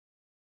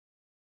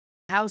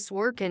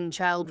Housework and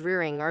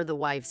child-rearing are the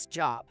wife's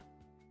job.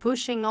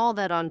 Pushing all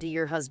that onto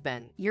your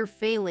husband, you're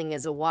failing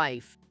as a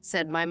wife,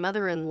 said my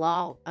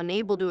mother-in-law,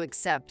 unable to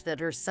accept that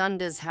her son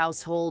does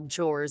household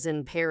chores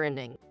and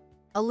parenting.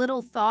 A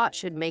little thought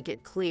should make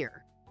it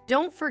clear.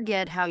 Don't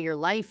forget how your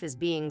life is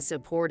being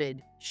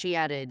supported, she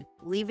added,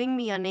 leaving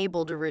me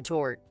unable to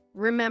retort.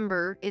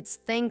 Remember, it's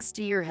thanks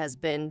to your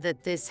husband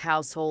that this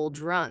household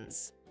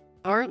runs.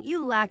 Aren't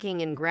you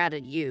lacking in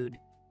gratitude?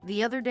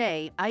 The other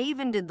day, I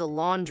even did the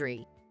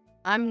laundry.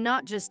 I'm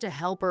not just a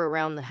helper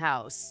around the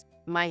house.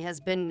 My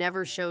husband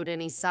never showed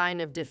any sign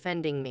of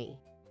defending me.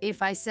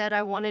 If I said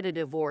I wanted a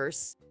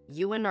divorce,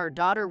 you and our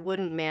daughter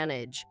wouldn't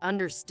manage,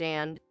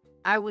 understand?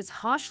 I was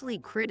harshly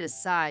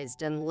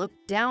criticized and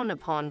looked down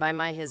upon by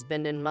my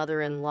husband and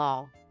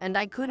mother-in-law, and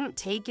I couldn't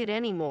take it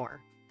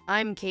anymore.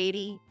 I'm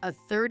Katie, a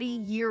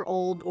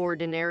 30-year-old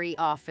ordinary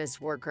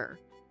office worker.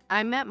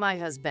 I met my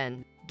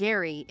husband,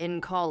 Gary, in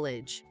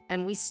college,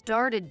 and we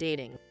started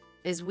dating.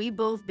 As we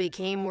both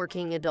became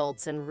working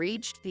adults and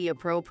reached the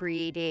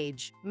appropriate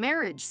age,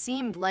 marriage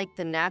seemed like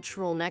the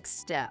natural next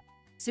step.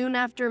 Soon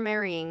after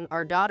marrying,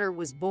 our daughter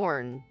was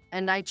born,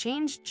 and I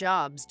changed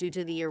jobs due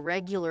to the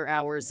irregular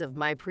hours of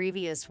my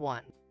previous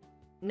one.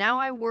 Now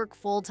I work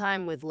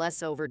full-time with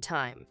less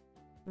overtime.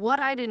 What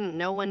I didn't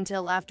know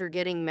until after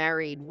getting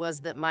married was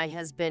that my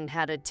husband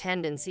had a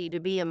tendency to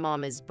be a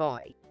mama's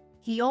boy.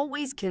 He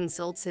always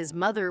consults his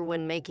mother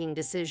when making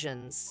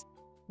decisions.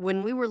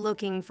 When we were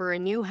looking for a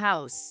new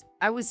house,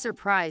 I was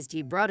surprised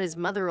he brought his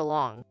mother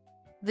along.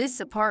 This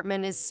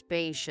apartment is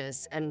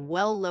spacious and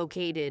well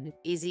located,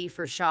 easy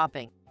for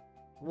shopping.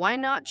 Why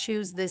not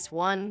choose this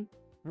one?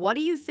 What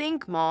do you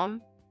think,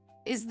 Mom?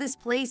 Is this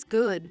place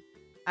good?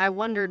 I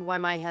wondered why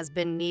my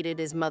husband needed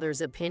his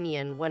mother's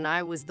opinion when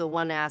I was the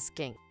one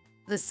asking.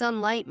 The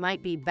sunlight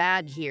might be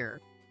bad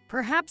here.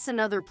 Perhaps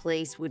another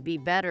place would be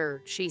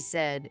better, she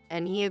said,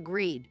 and he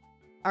agreed.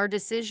 Our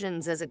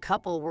decisions as a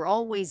couple were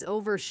always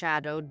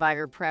overshadowed by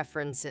her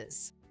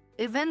preferences.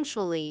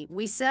 Eventually,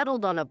 we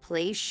settled on a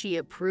place she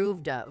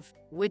approved of,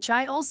 which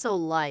I also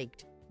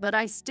liked, but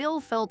I still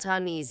felt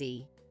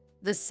uneasy.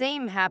 The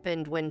same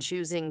happened when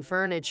choosing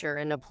furniture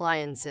and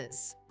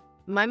appliances.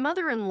 My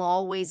mother-in-law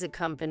always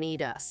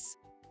accompanied us.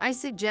 I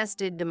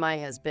suggested to my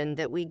husband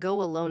that we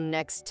go alone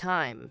next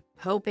time,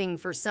 hoping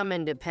for some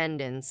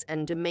independence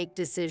and to make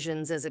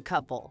decisions as a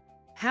couple.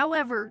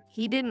 However,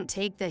 he didn't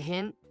take the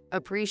hint,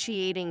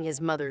 appreciating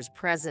his mother's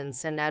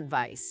presence and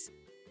advice.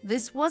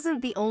 This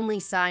wasn't the only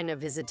sign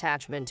of his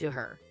attachment to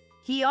her.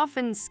 He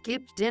often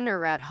skipped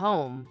dinner at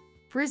home,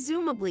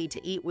 presumably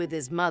to eat with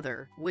his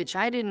mother, which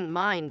I didn't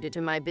mind due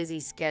to my busy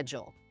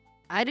schedule.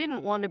 I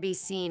didn't want to be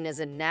seen as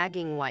a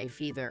nagging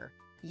wife either.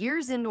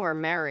 Years into our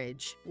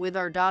marriage, with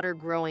our daughter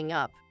growing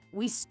up,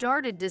 we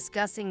started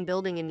discussing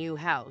building a new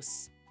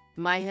house.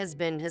 My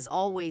husband has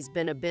always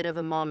been a bit of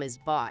a mama's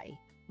boy,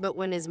 but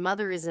when his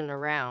mother isn't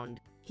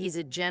around, he's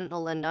a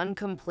gentle and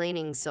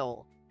uncomplaining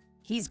soul.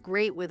 He's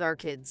great with our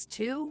kids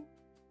too.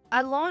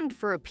 I longed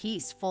for a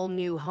peaceful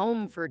new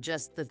home for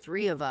just the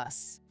three of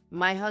us,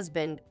 my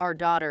husband, our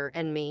daughter,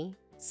 and me.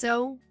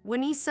 So,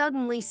 when he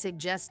suddenly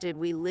suggested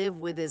we live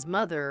with his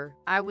mother,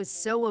 I was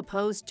so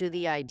opposed to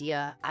the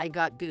idea, I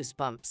got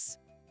goosebumps.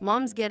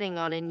 Mom's getting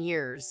on in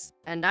years,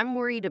 and I'm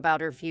worried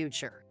about her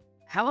future.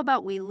 How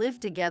about we live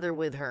together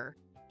with her?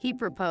 He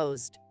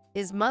proposed.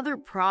 His mother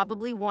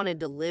probably wanted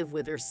to live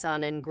with her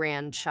son and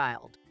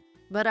grandchild,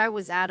 but I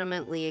was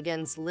adamantly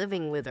against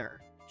living with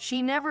her.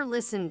 She never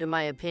listened to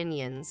my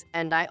opinions,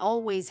 and I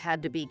always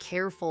had to be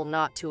careful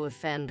not to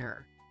offend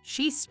her.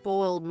 She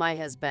spoiled my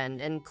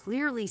husband and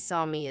clearly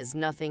saw me as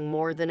nothing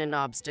more than an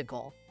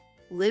obstacle.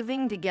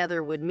 Living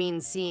together would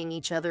mean seeing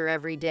each other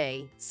every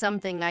day,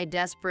 something I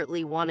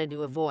desperately wanted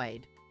to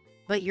avoid.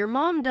 But your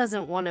mom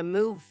doesn't want to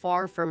move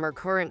far from her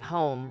current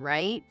home,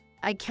 right?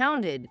 I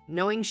counted,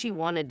 knowing she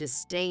wanted to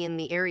stay in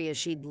the area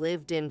she'd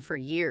lived in for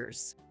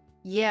years.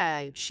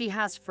 Yeah, she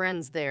has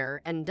friends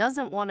there and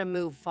doesn't want to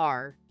move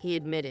far, he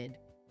admitted.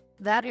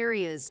 That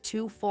area is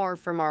too far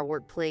from our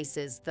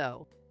workplaces,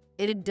 though.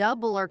 It'd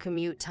double our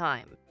commute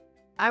time.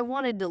 I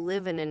wanted to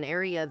live in an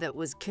area that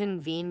was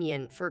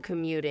convenient for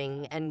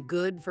commuting and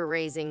good for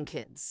raising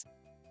kids.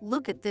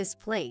 Look at this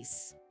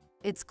place.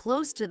 It's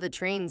close to the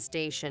train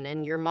station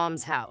and your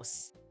mom's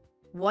house.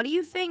 What do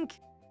you think?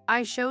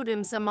 I showed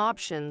him some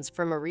options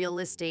from a real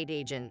estate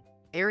agent,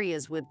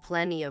 areas with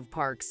plenty of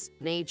parks,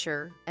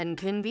 nature, and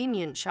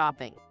convenient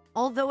shopping.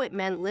 Although it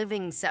meant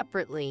living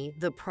separately,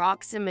 the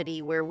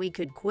proximity where we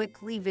could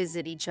quickly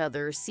visit each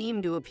other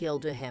seemed to appeal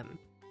to him.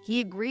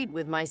 He agreed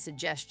with my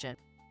suggestion.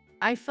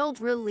 I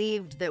felt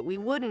relieved that we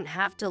wouldn't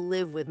have to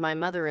live with my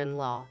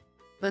mother-in-law,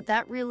 but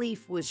that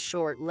relief was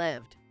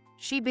short-lived.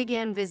 She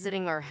began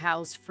visiting our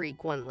house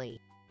frequently.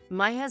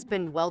 My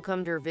husband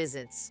welcomed her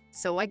visits,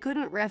 so I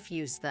couldn't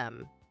refuse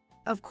them.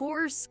 Of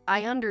course,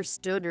 I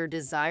understood her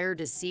desire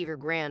to see her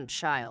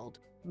grandchild,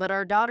 but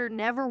our daughter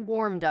never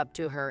warmed up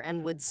to her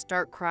and would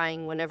start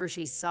crying whenever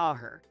she saw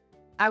her.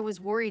 I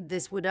was worried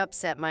this would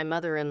upset my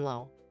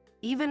mother-in-law.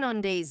 Even on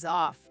days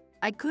off,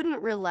 I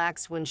couldn't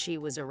relax when she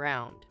was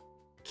around.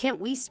 Can't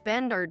we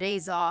spend our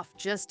days off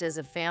just as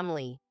a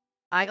family?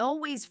 I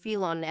always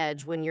feel on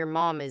edge when your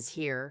mom is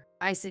here,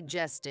 I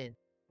suggested.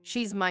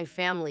 She's my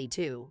family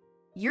too.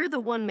 You're the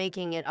one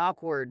making it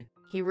awkward,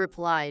 he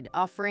replied,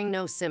 offering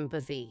no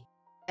sympathy.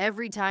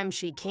 Every time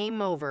she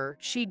came over,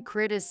 she'd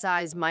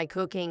criticize my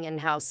cooking and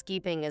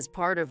housekeeping as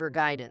part of her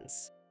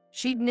guidance.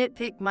 She'd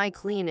nitpick my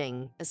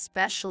cleaning,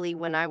 especially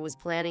when I was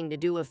planning to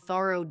do a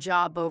thorough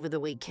job over the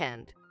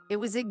weekend. It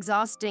was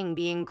exhausting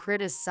being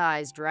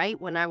criticized right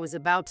when I was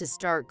about to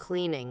start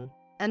cleaning,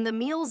 and the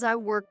meals I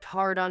worked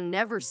hard on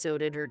never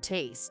suited her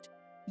taste.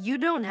 You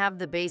don't have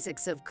the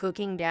basics of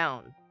cooking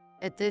down.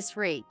 At this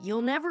rate,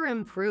 you'll never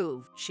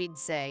improve, she'd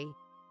say.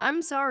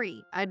 I'm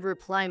sorry, I'd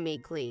reply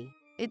meekly.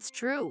 It's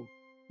true.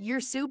 Your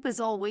soup is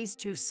always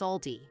too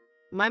salty.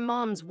 My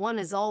mom's one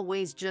is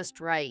always just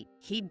right,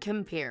 he'd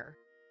compare.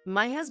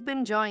 My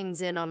husband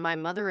joins in on my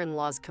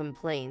mother-in-law's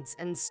complaints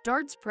and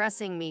starts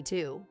pressing me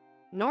too.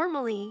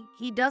 Normally,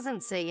 he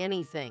doesn't say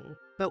anything,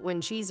 but when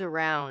she's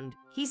around,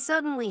 he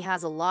suddenly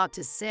has a lot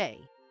to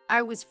say.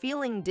 I was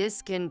feeling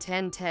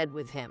discontented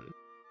with him.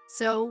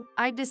 So,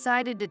 I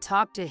decided to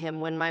talk to him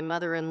when my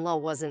mother-in-law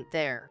wasn't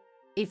there.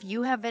 If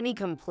you have any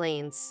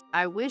complaints,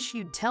 I wish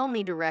you'd tell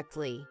me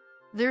directly.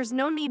 There's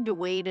no need to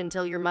wait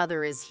until your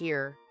mother is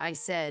here, I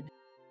said.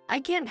 I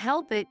can't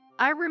help it.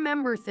 I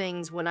remember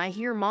things when I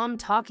hear Mom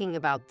talking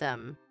about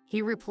them,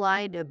 he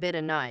replied, a bit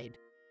annoyed.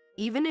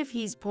 Even if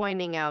he's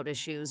pointing out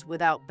issues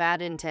without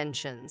bad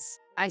intentions,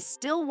 I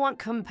still want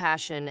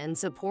compassion and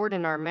support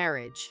in our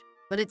marriage,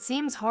 but it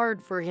seems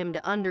hard for him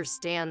to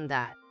understand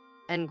that.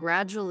 And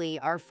gradually,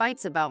 our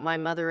fights about my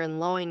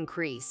mother-in-law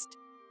increased.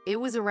 It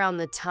was around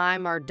the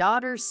time our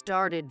daughter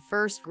started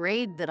first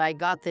grade that I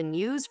got the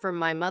news from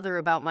my mother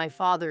about my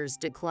father's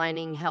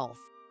declining health.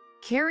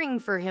 Caring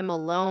for him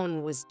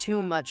alone was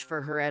too much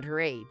for her at her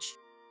age.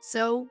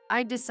 So,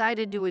 I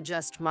decided to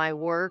adjust my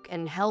work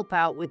and help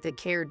out with the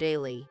care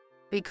daily.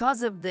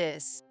 Because of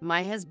this,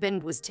 my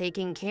husband was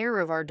taking care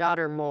of our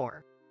daughter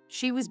more.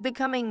 She was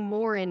becoming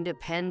more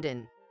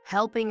independent,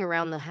 helping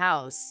around the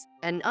house,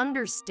 and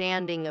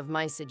understanding of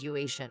my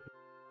situation.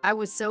 I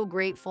was so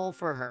grateful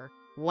for her.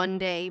 One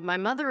day, my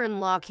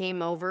mother-in-law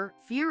came over,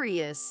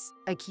 furious,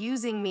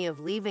 accusing me of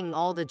leaving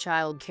all the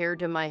child care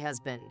to my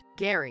husband,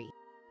 Gary.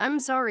 I'm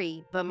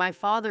sorry, but my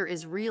father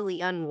is really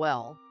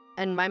unwell,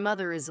 and my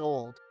mother is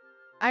old.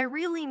 I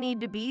really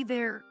need to be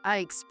there, I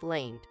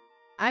explained.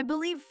 I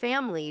believe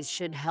families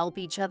should help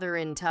each other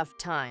in tough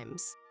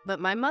times, but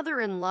my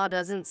mother-in-law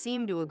doesn't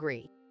seem to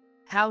agree.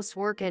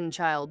 Housework and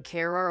child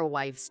care are a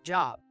wife's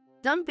job.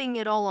 Dumping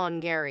it all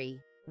on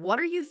Gary. What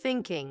are you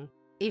thinking?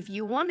 If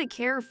you want to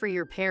care for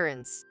your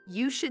parents,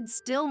 you should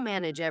still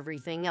manage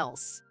everything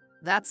else.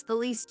 That's the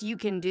least you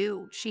can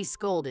do, she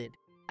scolded.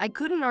 I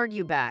couldn't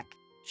argue back.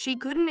 She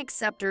couldn't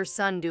accept her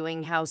son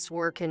doing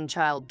housework and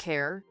child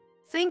care.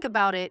 Think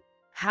about it.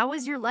 How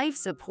is your life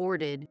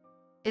supported?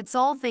 It's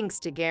all thanks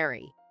to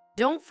Gary.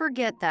 Don't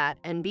forget that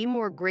and be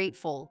more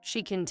grateful,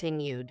 she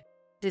continued.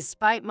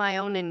 Despite my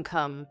own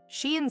income,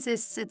 she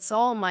insists it's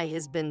all my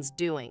husband's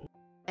doing.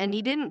 And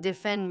he didn't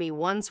defend me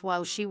once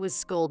while she was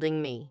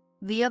scolding me.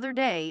 The other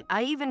day,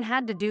 I even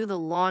had to do the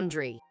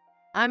laundry.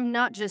 I'm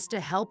not just a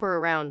helper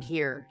around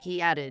here,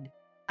 he added.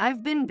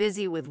 I've been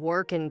busy with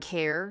work and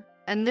care,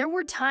 and there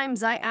were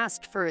times I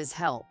asked for his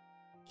help.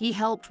 He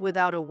helped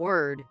without a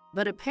word,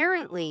 but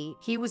apparently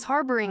he was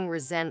harboring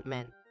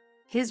resentment.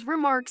 His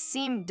remarks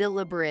seemed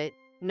deliberate,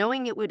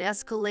 knowing it would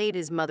escalate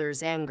his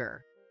mother's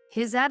anger.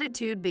 His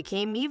attitude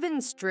became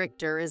even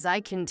stricter as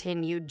I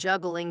continued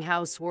juggling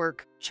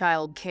housework,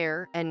 child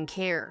care, and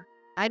care.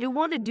 I do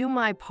want to do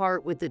my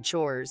part with the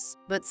chores,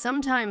 but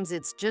sometimes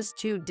it's just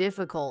too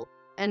difficult,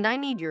 and I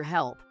need your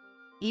help.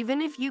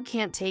 Even if you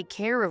can't take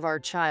care of our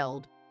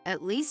child,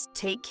 at least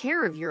take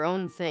care of your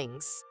own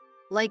things.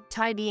 Like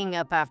tidying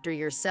up after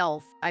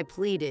yourself, I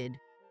pleaded.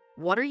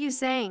 What are you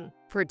saying?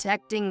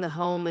 Protecting the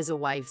home is a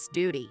wife's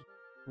duty.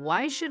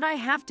 Why should I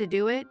have to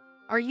do it?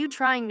 Are you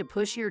trying to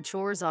push your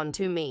chores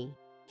onto me?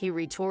 He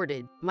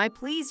retorted. My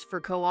pleas for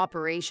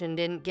cooperation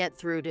didn't get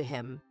through to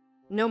him.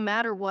 No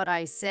matter what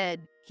I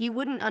said, he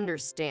wouldn't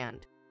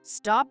understand.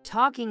 Stop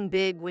talking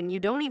big when you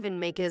don't even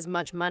make as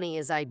much money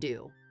as I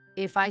do.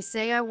 If I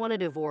say I want a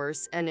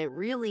divorce and it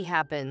really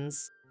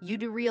happens, you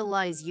do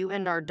realize you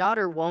and our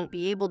daughter won't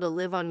be able to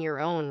live on your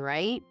own,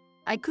 right?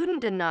 I couldn't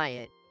deny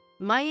it.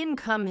 My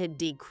income had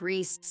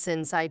decreased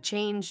since I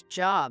changed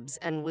jobs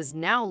and was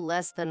now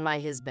less than my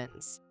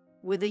husband's.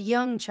 With a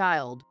young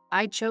child,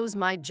 I chose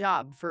my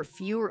job for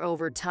fewer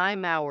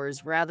overtime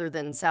hours rather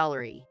than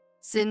salary.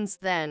 Since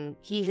then,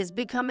 he has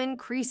become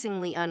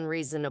increasingly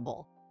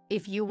unreasonable.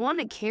 If you want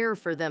to care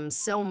for them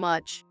so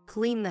much,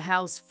 clean the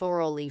house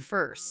thoroughly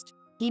first.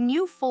 He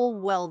knew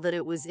full well that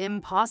it was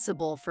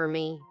impossible for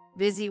me,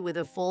 busy with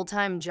a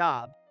full-time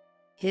job.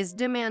 His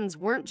demands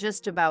weren't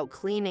just about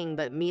cleaning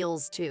but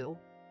meals too.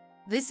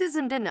 This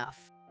isn't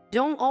enough.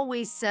 Don't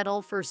always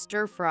settle for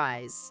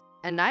stir-fries,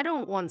 and I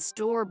don't want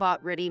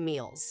store-bought ready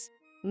meals.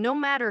 No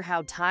matter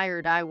how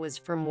tired I was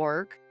from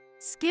work,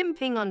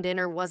 skimping on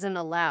dinner wasn't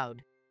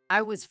allowed.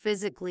 I was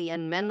physically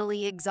and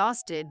mentally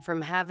exhausted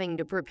from having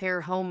to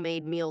prepare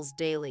homemade meals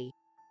daily.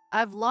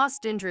 I've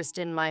lost interest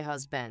in my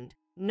husband,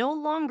 no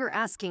longer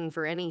asking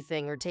for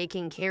anything or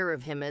taking care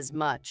of him as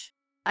much.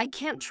 I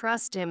can't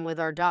trust him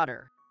with our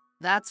daughter.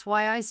 That's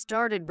why I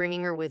started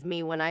bringing her with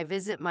me when I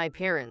visit my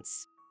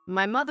parents.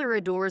 My mother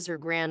adores her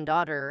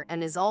granddaughter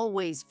and is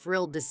always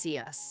thrilled to see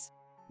us.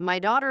 My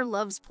daughter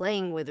loves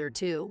playing with her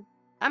too.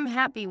 I'm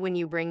happy when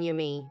you bring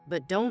Yumi,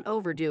 but don't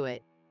overdo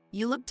it.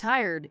 You look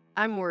tired,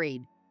 I'm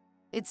worried.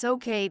 It's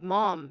okay,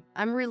 Mom.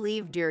 I'm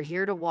relieved you're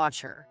here to watch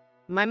her.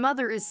 My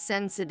mother is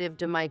sensitive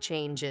to my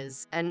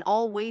changes and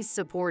always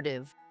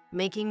supportive,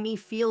 making me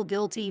feel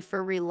guilty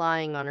for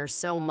relying on her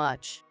so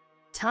much.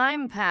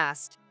 Time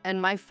passed,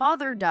 and my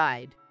father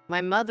died.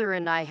 My mother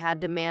and I had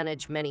to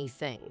manage many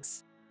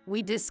things.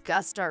 We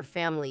discussed our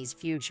family's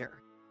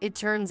future. It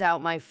turns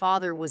out my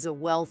father was a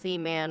wealthy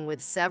man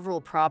with several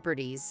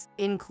properties,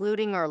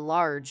 including our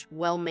large,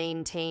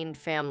 well-maintained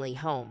family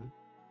home.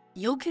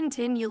 You'll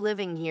continue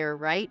living here,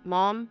 right,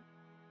 Mom?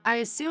 I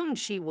assumed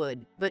she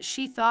would, but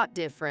she thought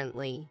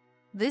differently.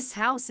 This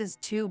house is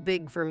too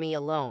big for me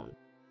alone.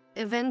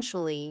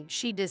 Eventually,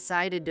 she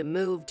decided to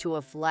move to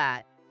a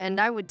flat, and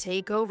I would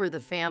take over the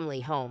family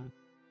home.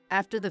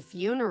 After the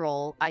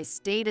funeral, I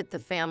stayed at the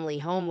family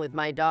home with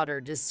my daughter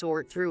to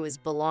sort through his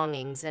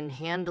belongings and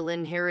handle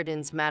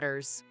inheritance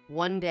matters.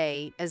 One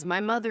day, as my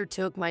mother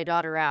took my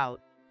daughter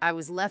out, I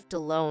was left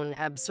alone,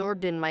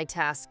 absorbed in my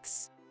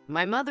tasks.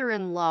 My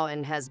mother-in-law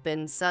and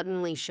husband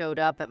suddenly showed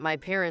up at my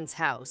parents'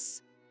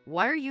 house.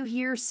 Why are you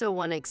here so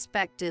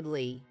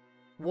unexpectedly?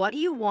 What do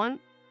you want?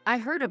 I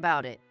heard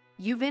about it.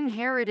 You've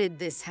inherited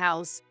this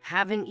house,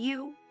 haven't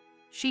you?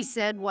 She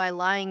said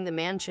while eyeing the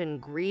mansion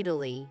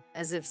greedily,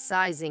 as if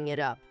sizing it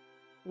up.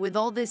 With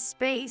all this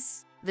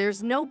space,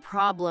 there's no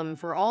problem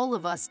for all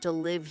of us to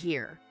live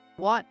here.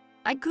 What?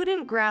 I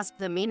couldn't grasp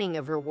the meaning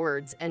of her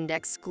words and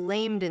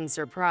exclaimed in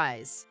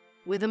surprise.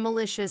 With a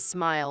malicious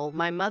smile,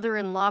 my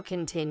mother-in-law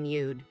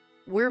continued,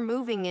 "We're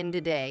moving in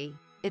today.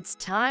 It's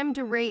time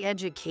to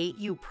re-educate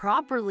you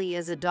properly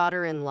as a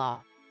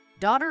daughter-in-law."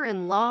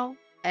 Daughter-in-law?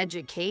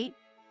 Educate?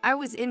 I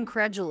was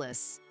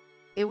incredulous.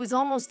 It was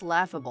almost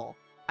laughable.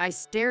 I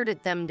stared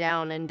at them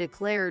down and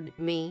declared,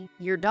 "Me,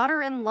 your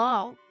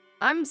daughter-in-law?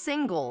 I'm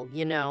single,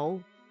 you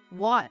know."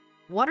 What?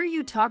 What are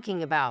you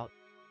talking about?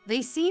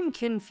 They seemed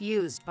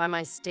confused by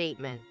my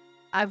statement.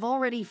 I've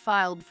already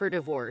filed for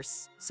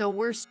divorce, so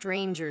we're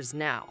strangers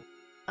now.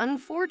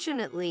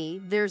 Unfortunately,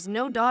 there's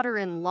no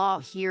daughter-in-law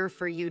here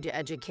for you to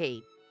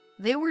educate.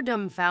 They were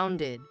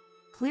dumbfounded,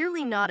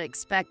 clearly not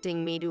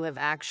expecting me to have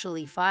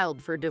actually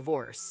filed for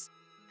divorce.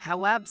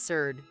 How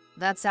absurd.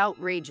 That's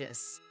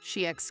outrageous,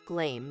 she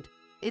exclaimed.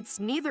 It's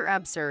neither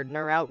absurd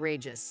nor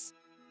outrageous.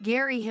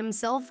 Gary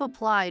himself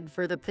applied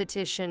for the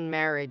petition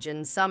marriage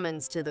and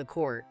summons to the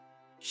court.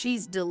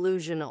 She's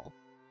delusional.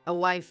 A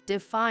wife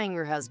defying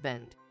her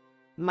husband.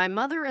 My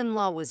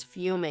mother-in-law was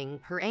fuming,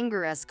 her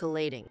anger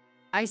escalating.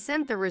 I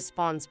sent the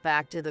response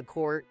back to the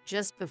court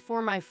just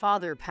before my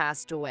father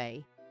passed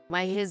away.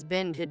 My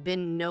husband had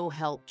been no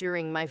help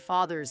during my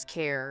father's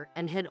care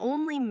and had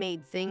only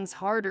made things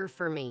harder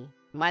for me.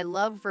 My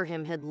love for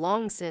him had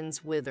long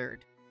since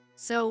withered.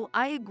 So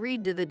I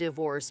agreed to the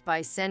divorce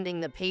by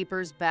sending the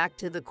papers back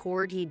to the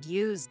court he'd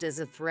used as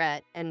a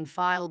threat and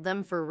filed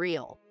them for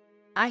real.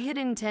 I had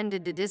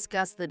intended to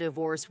discuss the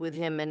divorce with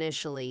him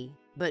initially,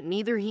 but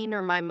neither he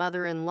nor my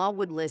mother-in-law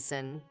would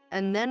listen,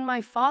 and then my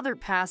father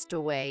passed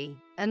away,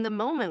 and the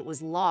moment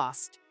was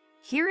lost.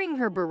 Hearing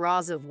her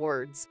barrage of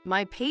words,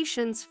 my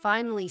patience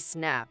finally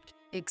snapped.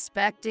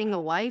 Expecting a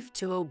wife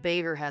to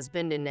obey her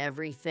husband in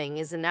everything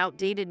is an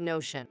outdated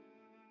notion.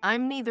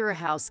 I'm neither a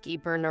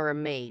housekeeper nor a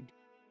maid.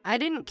 I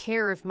didn't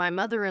care if my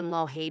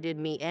mother-in-law hated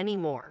me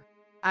anymore.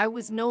 I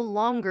was no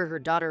longer her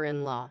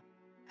daughter-in-law.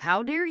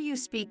 How dare you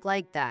speak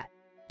like that?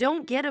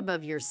 Don't get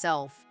above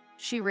yourself,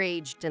 she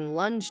raged and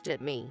lunged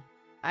at me.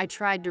 I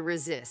tried to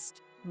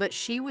resist, but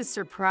she was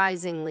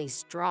surprisingly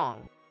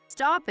strong.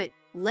 Stop it,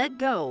 let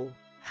go.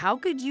 How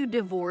could you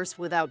divorce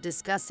without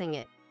discussing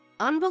it?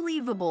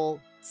 Unbelievable,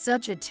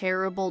 such a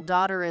terrible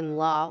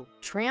daughter-in-law,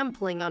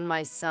 trampling on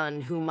my son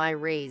whom I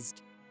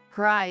raised.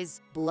 Her eyes,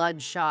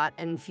 bloodshot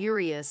and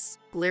furious,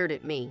 glared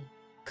at me.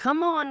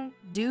 Come on,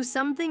 do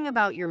something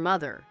about your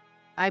mother,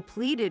 I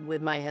pleaded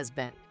with my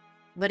husband.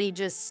 But he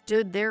just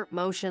stood there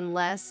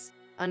motionless,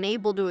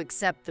 unable to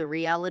accept the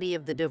reality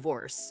of the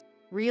divorce.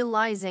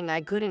 Realizing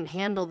I couldn't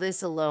handle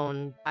this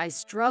alone, I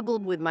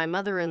struggled with my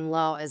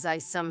mother-in-law as I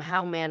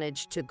somehow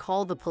managed to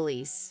call the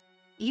police.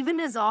 Even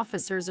as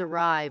officers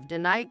arrived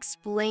and I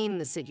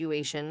explained the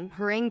situation,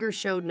 her anger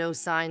showed no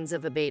signs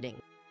of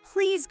abating.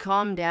 Please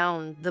calm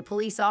down, the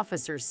police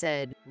officer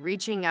said,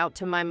 reaching out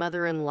to my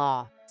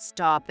mother-in-law.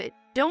 Stop it,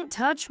 don't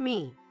touch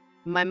me.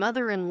 My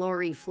mother-in-law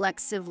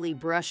reflexively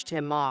brushed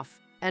him off,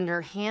 and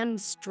her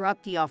hand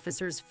struck the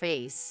officer's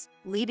face,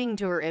 leading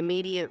to her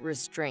immediate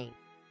restraint.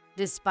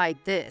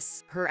 Despite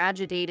this, her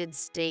agitated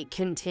state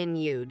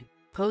continued,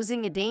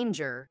 posing a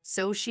danger,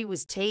 so she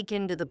was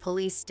taken to the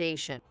police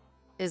station.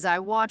 As I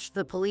watched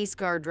the police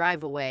car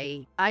drive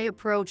away, I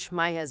approached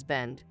my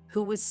husband,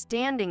 who was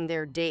standing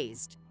there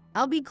dazed.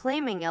 "I'll be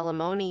claiming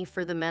alimony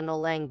for the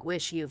mental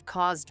anguish you've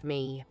caused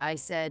me," I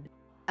said.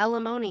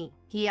 "Alimony?"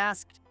 he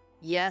asked.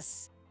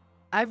 "Yes.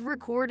 I've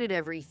recorded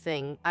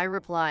everything," I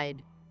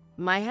replied.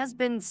 My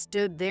husband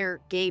stood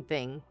there,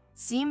 gaping,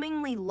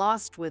 seemingly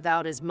lost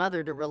without his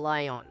mother to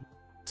rely on.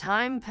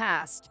 Time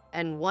passed,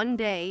 and one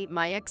day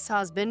my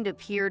ex-husband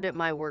appeared at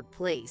my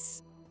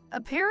workplace.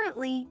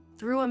 Apparently,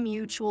 through a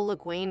mutual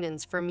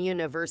acquaintance from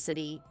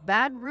university,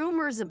 bad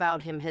rumors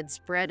about him had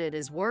spread at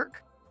his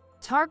work.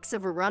 Talks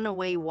of a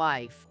runaway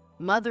wife,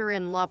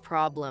 mother-in-law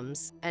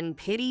problems, and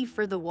pity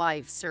for the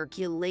wife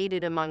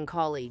circulated among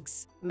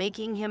colleagues,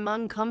 making him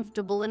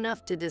uncomfortable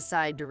enough to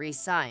decide to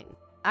resign.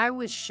 I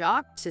was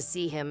shocked to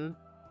see him.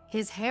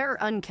 His hair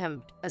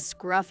unkempt, a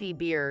scruffy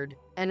beard,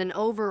 and an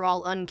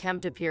overall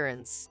unkempt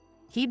appearance.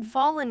 He'd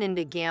fallen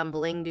into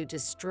gambling due to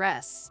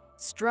stress,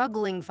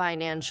 struggling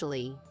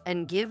financially,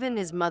 and given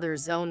his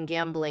mother's own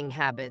gambling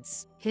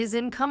habits, his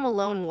income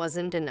alone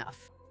wasn't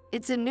enough.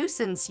 "It's a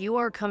nuisance you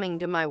are coming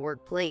to my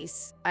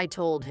workplace," I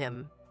told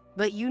him.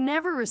 "But you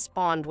never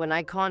respond when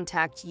I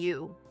contact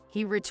you,"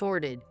 he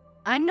retorted.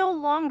 "I no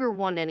longer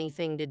want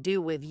anything to do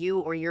with you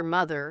or your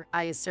mother,"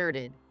 I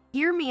asserted.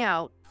 "Hear me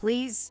out,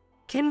 please.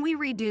 Can we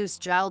reduce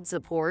child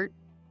support?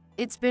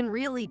 It's been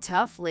really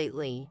tough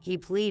lately," he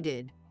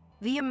pleaded.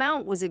 The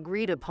amount was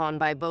agreed upon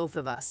by both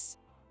of us.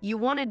 "You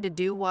wanted to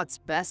do what's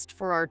best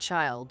for our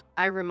child,"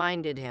 I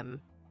reminded him.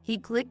 He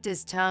clicked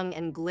his tongue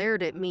and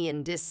glared at me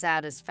in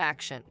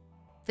dissatisfaction.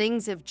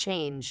 "Things have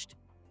changed.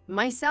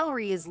 My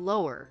salary is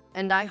lower,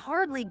 and I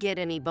hardly get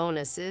any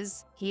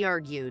bonuses," he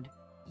argued.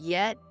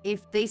 Yet,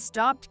 if they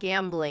stopped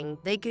gambling,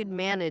 they could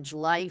manage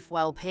life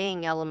while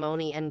paying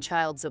alimony and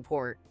child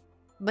support.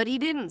 But he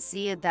didn't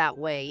see it that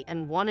way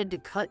and wanted to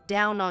cut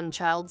down on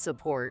child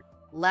support,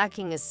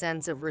 lacking a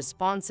sense of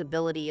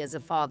responsibility as a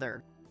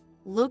father.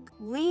 "Look,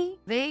 Lee,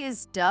 they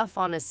is tough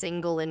on a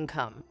single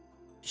income.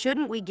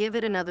 Shouldn't we give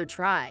it another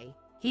try?"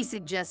 he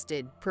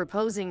suggested,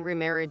 proposing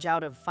remarriage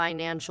out of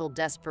financial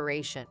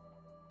desperation.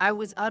 I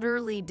was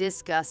utterly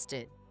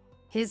disgusted.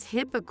 His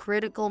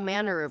hypocritical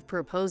manner of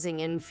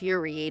proposing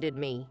infuriated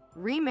me.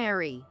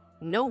 "Remarry?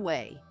 No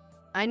way.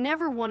 I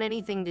never want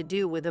anything to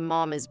do with a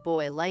mama's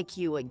boy like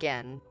you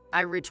again,"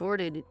 I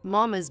retorted.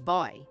 "Mama's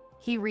boy,"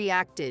 he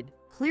reacted,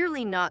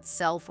 clearly not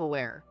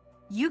self-aware.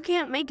 "You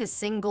can't make a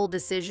single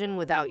decision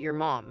without your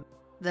mom.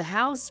 The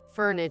house,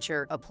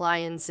 furniture,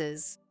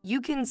 appliances.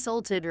 You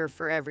consulted her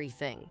for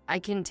everything," I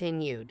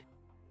continued.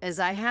 As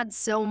I had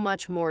so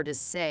much more to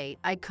say,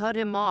 I cut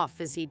him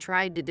off as he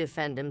tried to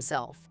defend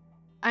himself.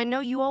 "I know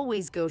you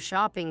always go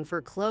shopping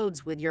for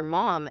clothes with your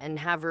mom and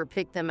have her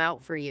pick them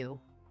out for you.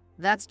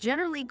 That's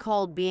generally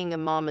called being a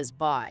mama's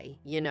boy,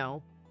 you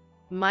know."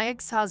 My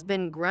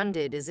ex-husband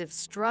grunted as if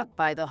struck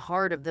by the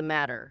heart of the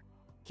matter.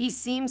 He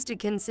seems to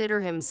consider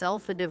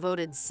himself a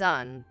devoted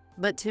son,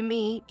 but to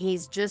me,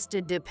 he's just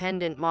a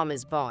dependent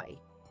mama's boy.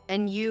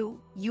 "And you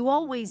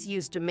always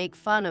used to make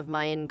fun of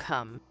my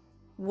income."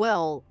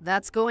 "Well,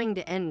 that's going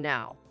to end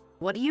now."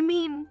 "What do you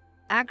mean?"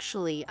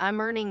 "Actually,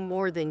 I'm earning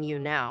more than you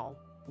now."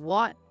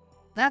 "What?"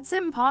 "That's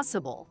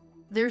impossible.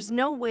 There's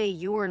no way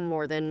you earn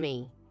more than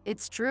me."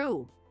 "It's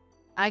true.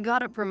 I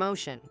got a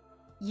promotion."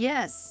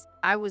 "Yes,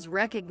 I was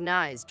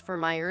recognized for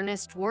my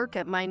earnest work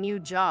at my new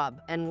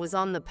job and was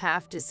on the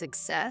path to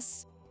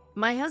success."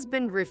 My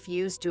husband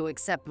refused to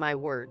accept my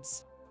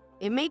words.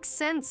 It makes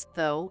sense,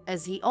 though,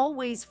 as he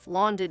always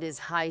flaunted his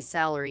high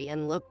salary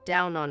and looked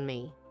down on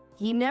me.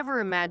 He never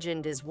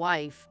imagined his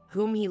wife,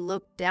 whom he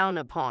looked down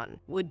upon,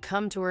 would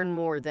come to earn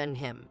more than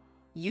him.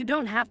 "You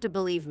don't have to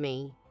believe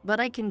me, but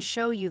I can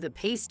show you the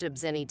pay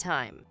stubs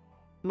anytime."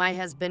 My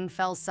husband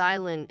fell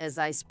silent as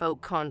I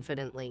spoke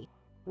confidently.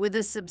 "With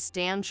a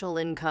substantial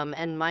income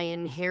and my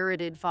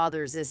inherited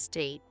father's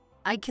estate,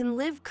 I can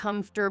live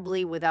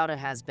comfortably without a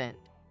husband.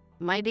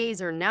 My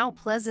days are now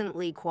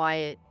pleasantly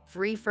quiet,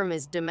 free from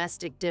his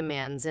domestic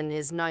demands and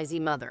his noisy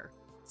mother.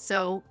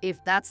 So,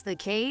 if that's the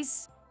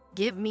case,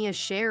 give me a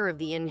share of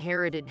the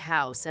inherited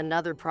house and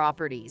other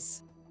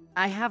properties.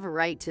 I have a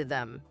right to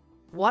them."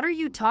 "What are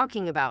you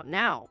talking about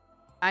now?"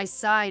 I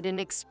sighed and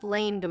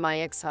explained to my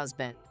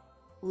ex-husband.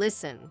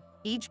 "Listen,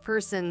 each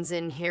person's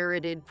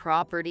inherited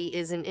property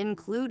isn't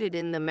included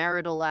in the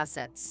marital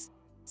assets.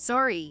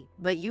 Sorry,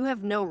 but you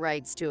have no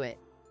rights to it.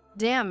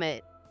 Damn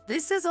it.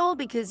 This is all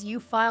because you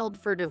filed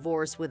for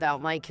divorce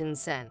without my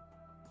consent.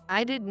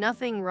 I did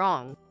nothing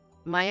wrong."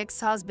 My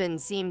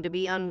ex-husband seemed to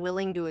be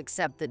unwilling to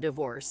accept the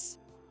divorce.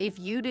 "If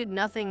you did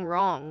nothing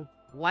wrong,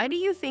 why do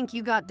you think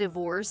you got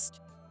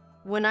divorced?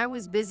 When I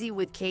was busy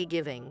with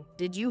caregiving,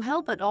 did you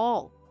help at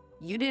all?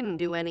 You didn't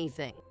do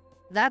anything.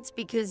 That's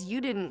because you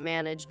didn't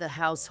manage the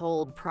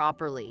household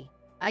properly.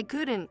 I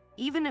couldn't,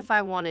 even if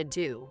I wanted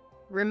to.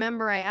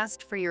 Remember, I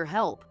asked for your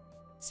help.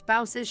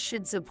 Spouses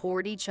should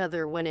support each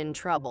other when in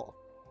trouble."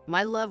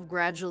 My love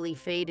gradually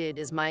faded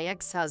as my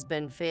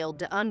ex-husband failed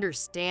to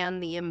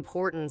understand the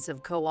importance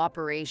of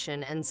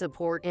cooperation and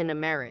support in a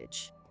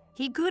marriage.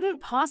 He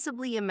couldn't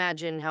possibly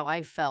imagine how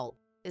I felt.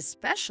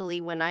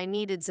 especially when I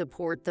needed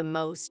support the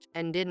most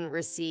and didn't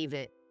receive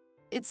it.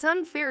 It's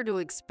unfair to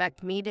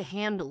expect me to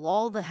handle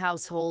all the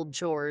household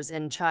chores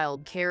and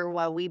child care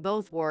while we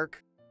both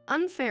work.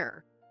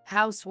 Unfair.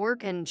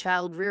 Housework and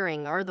child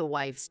rearing are the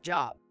wife's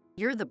job.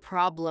 You're the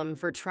problem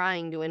for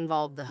trying to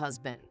involve the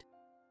husband.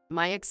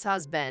 My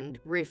ex-husband,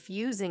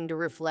 refusing to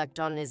reflect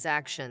on his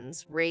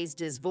actions, raised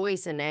his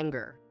voice in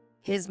anger.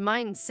 His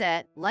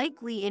mindset,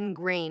 likely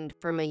ingrained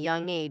from a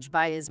young age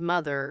by his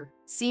mother,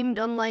 seemed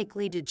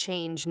unlikely to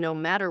change no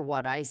matter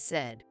what I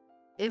said.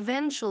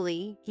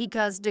 Eventually, he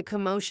caused a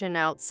commotion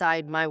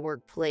outside my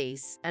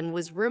workplace and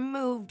was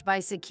removed by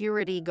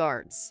security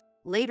guards.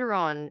 Later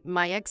on,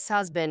 my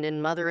ex-husband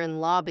and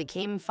mother-in-law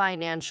became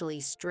financially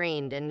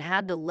strained and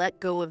had to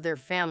let go of their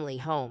family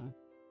home.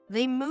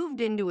 They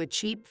moved into a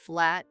cheap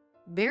flat,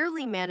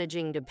 barely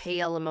managing to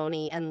pay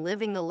alimony and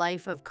living a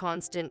life of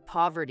constant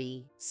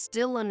poverty,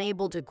 still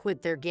unable to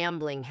quit their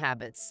gambling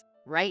habits.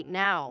 Right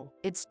now,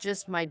 it's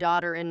just my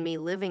daughter and me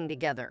living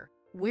together.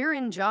 We're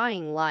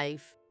enjoying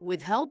life,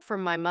 with help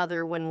from my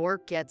mother when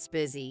work gets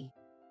busy.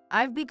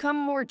 I've become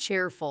more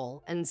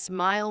cheerful and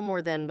smile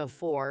more than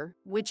before,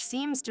 which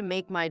seems to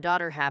make my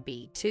daughter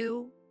happy,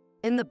 too.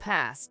 In the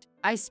past,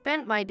 I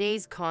spent my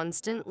days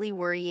constantly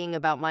worrying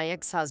about my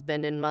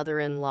ex-husband and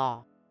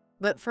mother-in-law.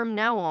 But from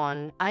now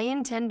on, I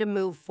intend to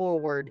move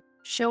forward,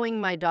 showing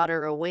my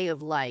daughter a way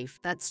of life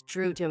that's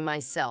true to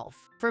myself.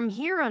 From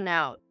here on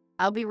out,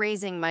 I'll be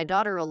raising my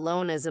daughter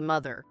alone as a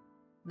mother.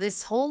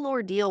 This whole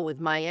ordeal with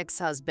my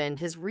ex-husband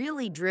has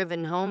really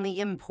driven home the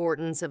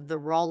importance of the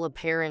role a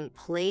parent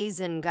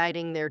plays in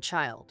guiding their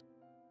child.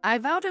 I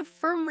vow to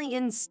firmly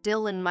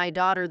instill in my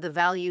daughter the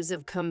values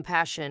of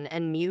compassion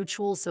and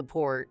mutual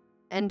support,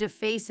 and to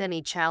face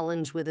any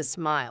challenge with a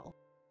smile.